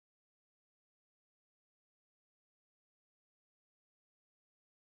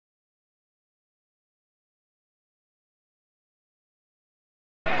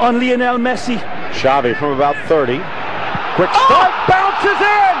on Lionel Messi. Xavi from about 30. Quick start, bounces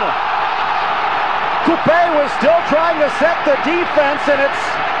in! Coupe was still trying to set the defense, and it's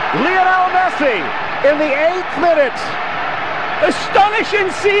Lionel Messi in the 8th minute. Astonishing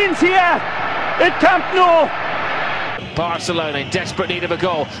scenes here at Camp Nou. Barcelona in desperate need of a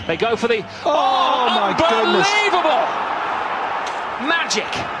goal. They go for the... Oh my goodness. Unbelievable!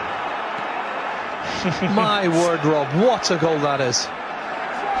 Magic. My word, Rob, what a goal that is.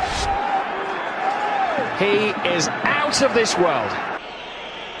 He is out of this world.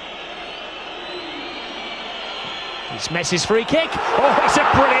 It's Messi's free kick. Oh, it's a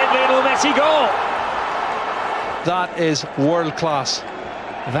brilliant little Messi goal. That is world class.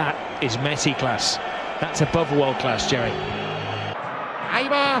 That is Messi class. That's above world class, Jerry. Ahí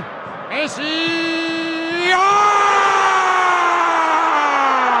va, Messi. ¡Gol!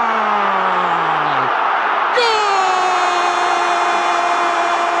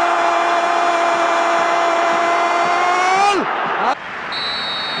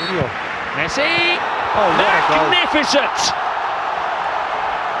 Messi. Oh, magnificent.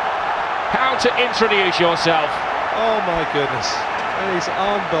 How to introduce yourself. Oh my goodness. It's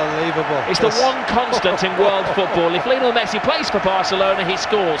unbelievable. It's the one constant in world football. If Lionel Messi plays for Barcelona, he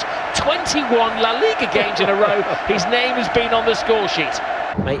scores 21 La Liga games in a row. His name has been on the score sheet.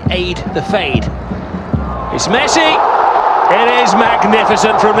 May aid the fade. It's Messi. It is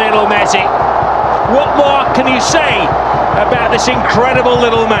magnificent from Lionel Messi. What more can you say about this incredible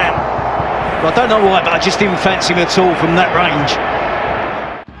little man? Well, I don't know why, but I just didn't fancy him at all from that range.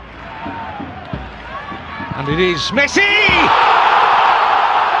 And it is Messi!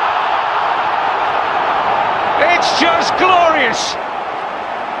 It's just glorious!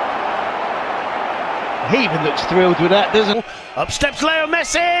 He even looks thrilled with that, doesn't he? Up steps Leo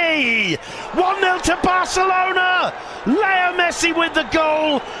Messi! 1-0 to Barcelona! Leo Messi with the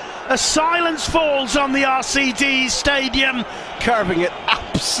goal. A silence falls on the RCD stadium. Carving it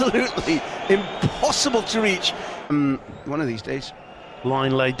absolutely impossible to reach. One of these days.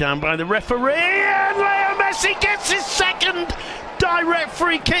 Line laid down by the referee, and Leo Messi gets his second direct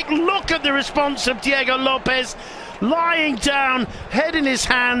free kick. Look at the response of Diego Lopez, lying down, head in his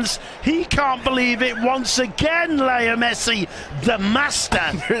hands. He can't believe it once again. Leo Messi, the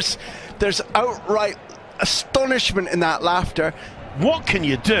master. There's outright astonishment in that laughter. What can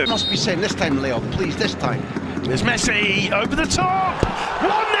you do? Must be saying this time, Leo, please, this time. There's Messi over the top.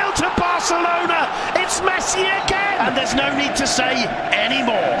 1-0 to Barcelona. It's Messi again, and there's no need to say any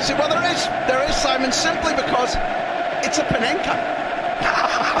more. See, well, there is, Simon, simply because it's a Panenka.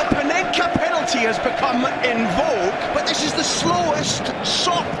 The Panenka penalty has become in vogue, but this is the slowest,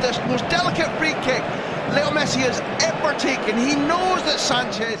 softest, most delicate free kick Leo Messi has ever taken. He knows that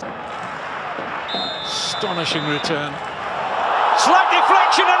Sanchez. Astonishing return. Slight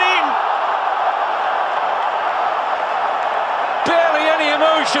deflection and in. Barely any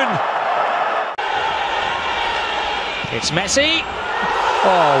emotion. It's Messi.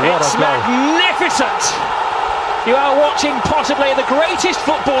 Oh, what it's a goal. Magnificent. You are watching possibly the greatest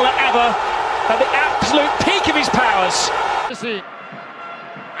footballer ever at the absolute peak of his powers. Messi.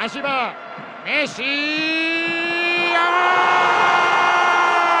 Allí va. Messi.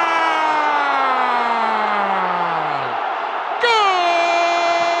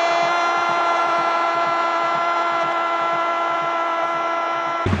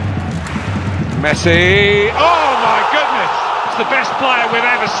 Messi, oh my goodness, it's the best player we've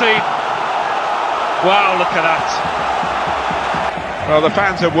ever seen. Wow, look at that. Well, the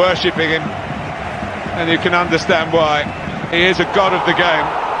fans are worshipping him, and you can understand why. He is a god of the game,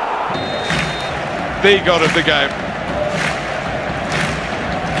 the god of the game.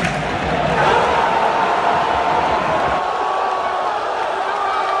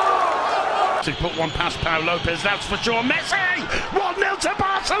 To put one past Pau Lopez, that's for sure. Messi! 1-0 to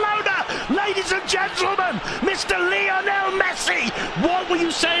Barcelona! Ladies and gentlemen, Mr. Lionel Messi! What were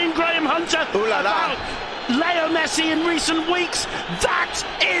you saying, Graham Hunter, about Leo Messi in recent weeks? That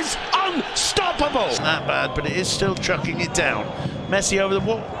is unstoppable! It's not bad, but it is still chucking it down. Messi over the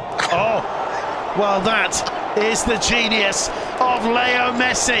wall. Oh, well, that is the genius of Leo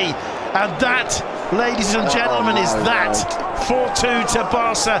Messi. And that, ladies and gentlemen, is that 4-2 to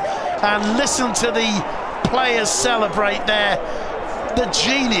Barca. And listen to the players celebrate there. The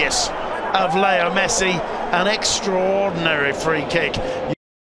genius of Leo Messi, an extraordinary free kick.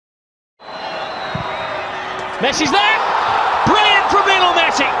 Messi's there! Brilliant from Lionel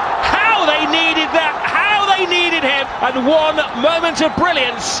Messi! How they needed that! How they needed him! And one moment of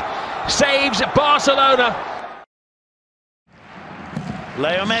brilliance saves Barcelona.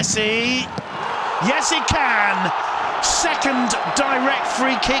 Leo Messi, yes he can! second direct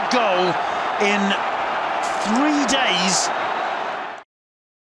free kick goal in 3 days.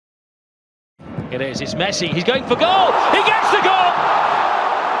 It is, it's Messi, he's going for goal, he gets the goal!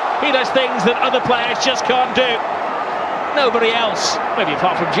 He does things that other players just can't do. Nobody else, maybe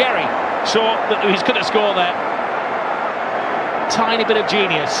apart from Jerry, saw that he's going to score there. Tiny bit of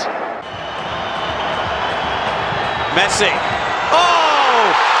genius. Messi. Oh!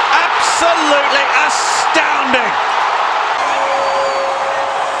 Absolutely astounding!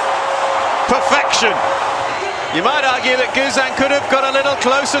 Perfection. You might argue that Guzan could have got a little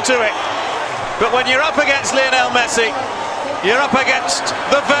closer to it. But when you're up against Lionel Messi, you're up against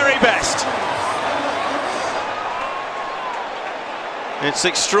the very best. It's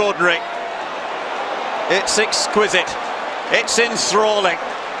extraordinary. It's exquisite. It's enthralling.